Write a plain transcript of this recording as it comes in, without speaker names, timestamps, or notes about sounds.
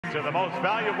to the most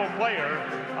valuable player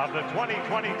of the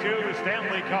 2022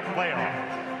 Stanley Cup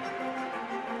playoffs.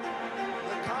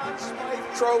 The Conn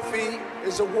Smythe Trophy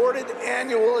is awarded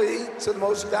annually to the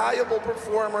most valuable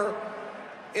performer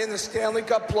in the Stanley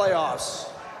Cup playoffs.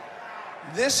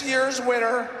 This year's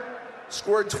winner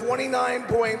scored 29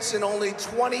 points in only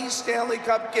 20 Stanley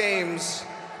Cup games,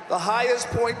 the highest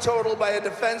point total by a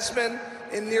defenseman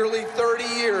in nearly 30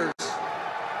 years.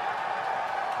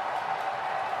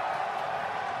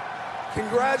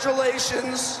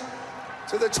 Congratulations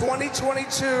to the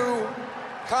 2022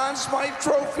 Conn Smythe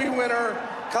Trophy winner,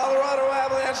 Colorado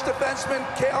Avalanche defenseman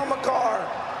Cale Makar.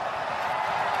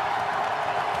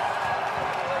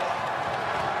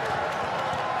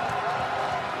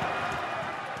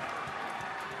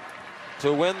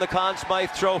 To win the Conn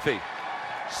Smythe Trophy,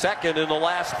 second in the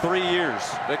last 3 years.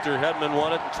 Victor Hedman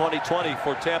won it in 2020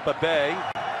 for Tampa Bay.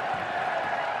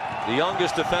 The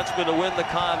youngest defenseman to win the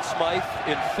Conn Smythe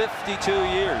in 52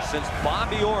 years, since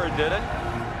Bobby Orr did it,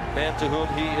 man to whom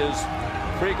he is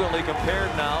frequently compared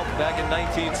now, back in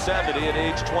 1970 at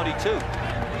age 22.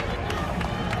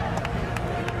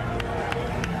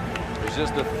 There's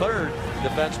just the third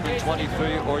defenseman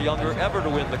 23 or younger ever to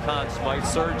win the Conn Smythe,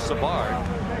 Serge Savard,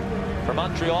 from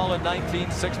Montreal in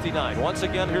 1969. Once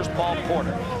again, here's Paul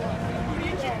Porter.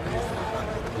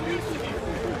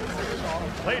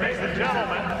 Ladies and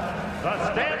gentlemen,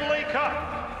 the Stanley Cup.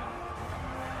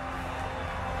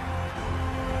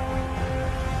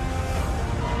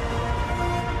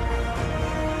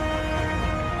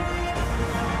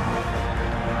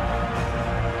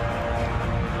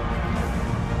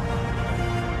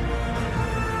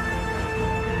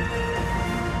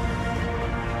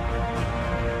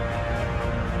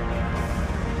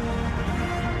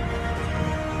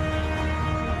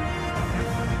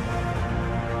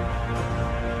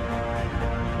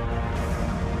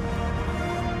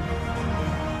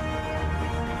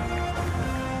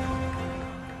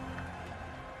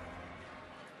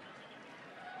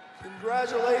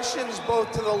 Congratulations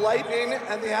both to the Lightning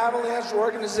and the Avalanche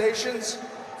organizations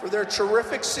for their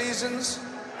terrific seasons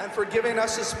and for giving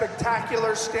us a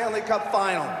spectacular Stanley Cup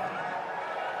final.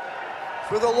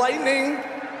 For the Lightning,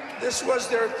 this was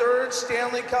their third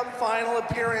Stanley Cup final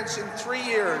appearance in 3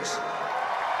 years.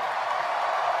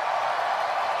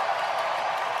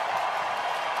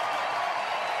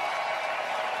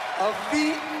 A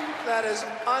feat that is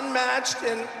unmatched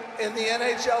in the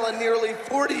NHL in nearly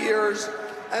 40 years,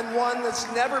 and one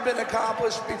that's never been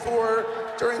accomplished before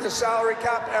during the salary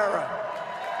cap era.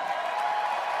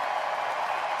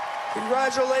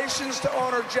 Congratulations to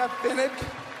owner Jeff Binnick,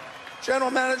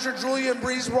 general manager Julian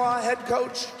Brisebois, head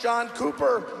coach John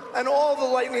Cooper, and all the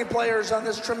Lightning players on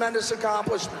this tremendous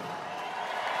accomplishment.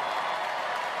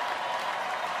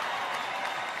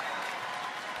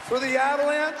 For the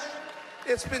Avalanche,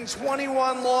 it's been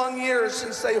 21 long years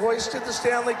since they hoisted the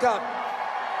Stanley Cup.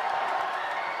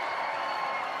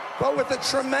 But with a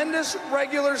tremendous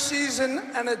regular season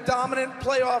and a dominant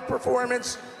playoff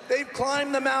performance, they've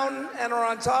climbed the mountain and are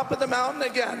on top of the mountain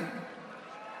again.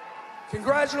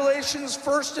 Congratulations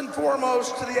first and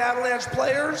foremost to the Avalanche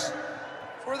players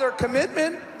for their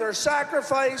commitment, their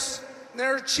sacrifice, and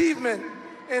their achievement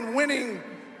in winning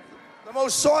the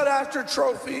most sought-after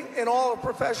trophy in all of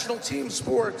professional team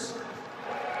sports.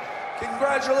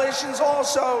 Congratulations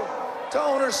also to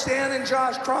owners Stan and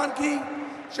Josh Kroenke,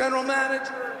 general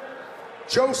manager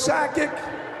Joe Sakic,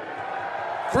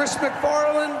 Chris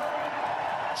McFarland,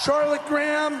 Charlotte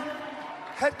Graham,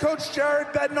 head coach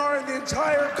Jared Bednar, and the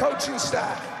entire coaching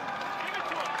staff.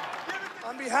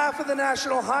 On behalf of the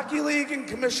National Hockey League and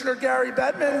Commissioner Gary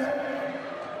Bettman,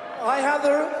 I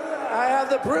have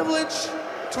the privilege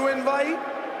to invite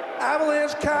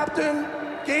Avalanche captain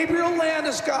Gabriel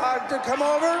Landeskog to come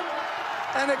over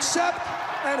and accept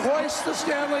and hoist the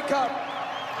Stanley Cup.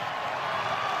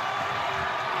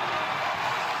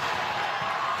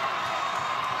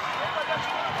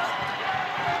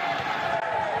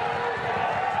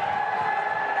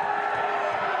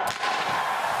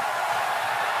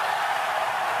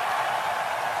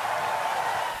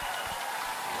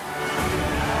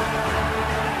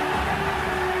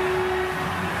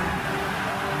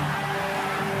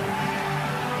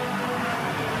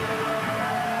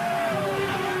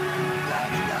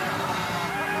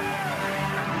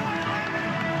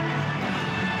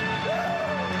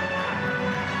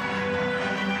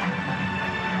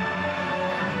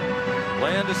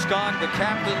 Landeskog, the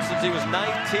captain since he was 19,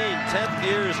 10th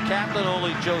year as captain.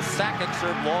 Only Joe Sakic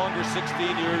served longer,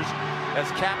 16 years as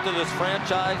captain of this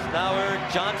franchise. Now Eric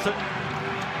Johnson,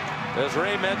 as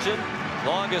Ray mentioned,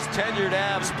 longest tenured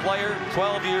Avs player,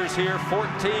 12 years here,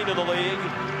 14 in the league.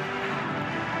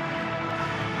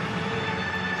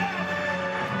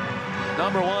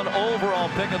 #1 overall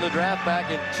pick in the draft back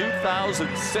in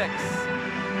 2006.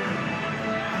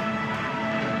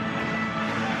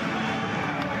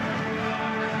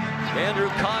 Andrew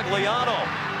Cogliano,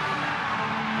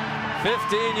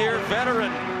 15-year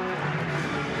veteran.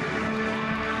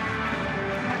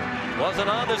 Wasn't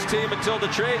on this team until the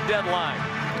trade deadline.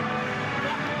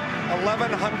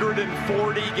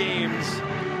 1,140 games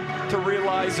to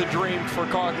realize a dream for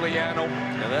Cogliano.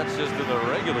 And that's just in the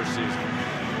regular season.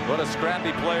 What a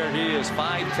scrappy player he is.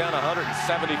 5'10",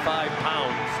 175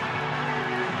 pounds.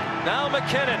 Now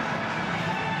McKinnon.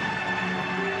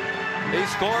 He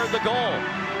scored the goal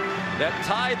that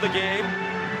tied the game.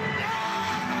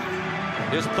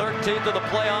 His 13th of the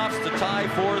playoffs to tie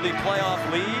for the playoff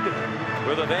lead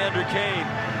with Evander Kane.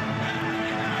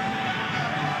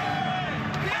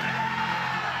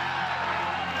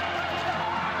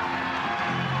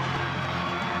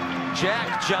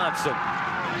 Jack Johnson,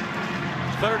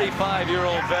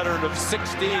 35-year-old veteran of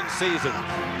 16 seasons.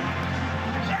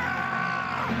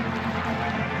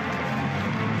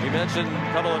 We mentioned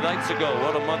a couple of nights ago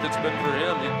what a month it's been for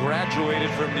him. He graduated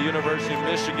from the University of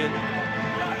Michigan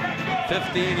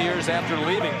 15 years after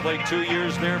leaving. Played 2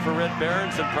 years there for Red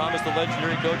Barons and promised the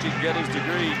legendary coach he'd get his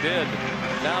degree. He did.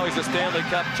 Now he's a Stanley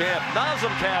Cup champ.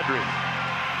 Nazem Kadri.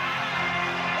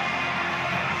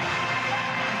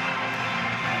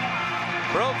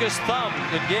 Broke his thumb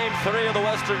in Game 3 of the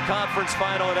Western Conference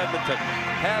Final at Edmonton.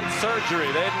 Had surgery.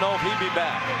 They didn't know if he'd be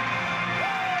back.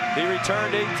 He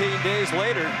returned 18 days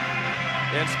later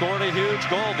and scored a huge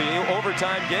goal, the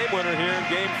overtime game winner here in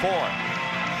Game 4.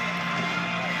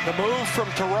 The move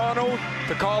from Toronto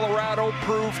to Colorado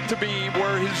proved to be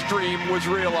where his dream was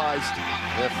realized.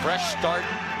 The fresh start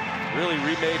really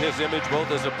remade his image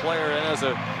both as a player and as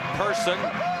a person.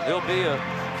 He'll be a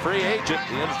free agent.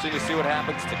 It'll be interesting to see what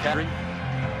happens to Kadri.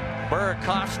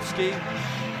 Burakovsky,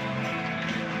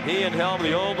 he and Helm,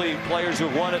 the only players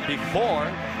who've won it before.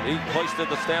 He hoisted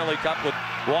the Stanley Cup with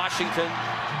Washington.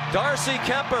 Darcy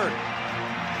Kemper.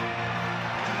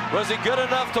 Was he good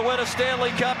enough to win a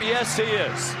Stanley Cup? Yes, he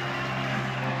is.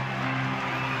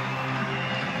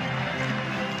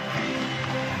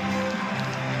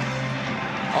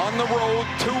 On the road,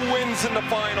 2 wins in the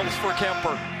finals for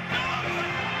Kemper.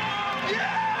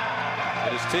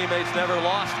 And his teammates never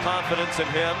lost confidence in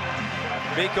him.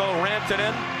 Mikko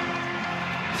Rantanen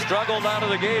struggled out of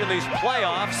the gate in these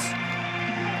playoffs.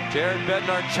 Jared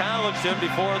Bednar challenged him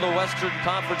before the Western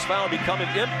Conference Final to become an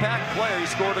impact player. He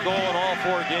scored a goal in all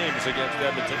 4 games against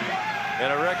Edmonton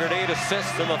and a record 8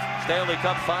 assists in the Stanley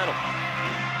Cup Final.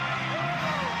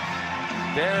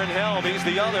 Darren Helm, he's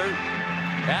the other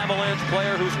Avalanche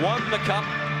player who's won the Cup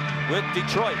with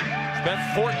Detroit. Spent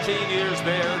 14 years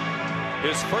there.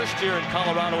 His first year in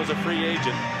Colorado as a free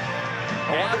agent.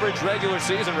 Average regular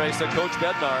season race that Coach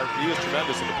Bednar, he was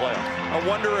tremendous in the playoffs. I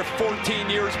wonder if 14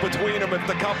 years between them, if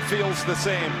the Cup feels the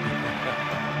same.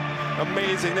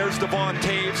 Amazing. There's Devon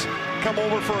Taves, come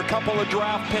over for a couple of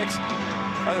draft picks.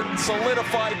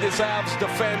 Solidified this Avs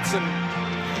defense, and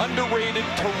underrated,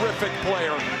 terrific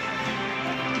player.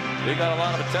 He got a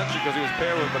lot of attention because he was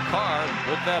paired with McCarr.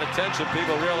 With that attention,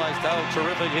 people realized how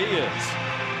terrific he is.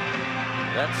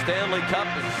 That Stanley Cup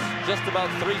is just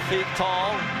about 3 feet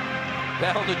tall.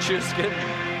 Down to Chuskin.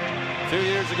 2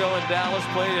 years ago in Dallas,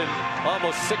 played in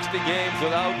almost 60 games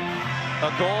without a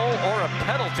goal or a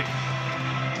penalty.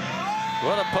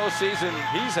 What a postseason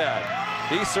he's had.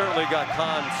 He certainly got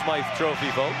Conn Smythe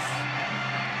Trophy votes.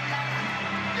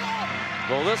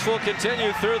 Well, this will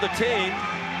continue through the team.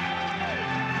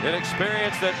 An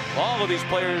experience that all of these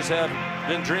players have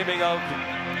been dreaming of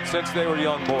since they were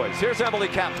young boys. Here's Emily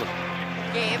Kaplan.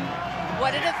 Gabe,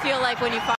 what did it feel like when you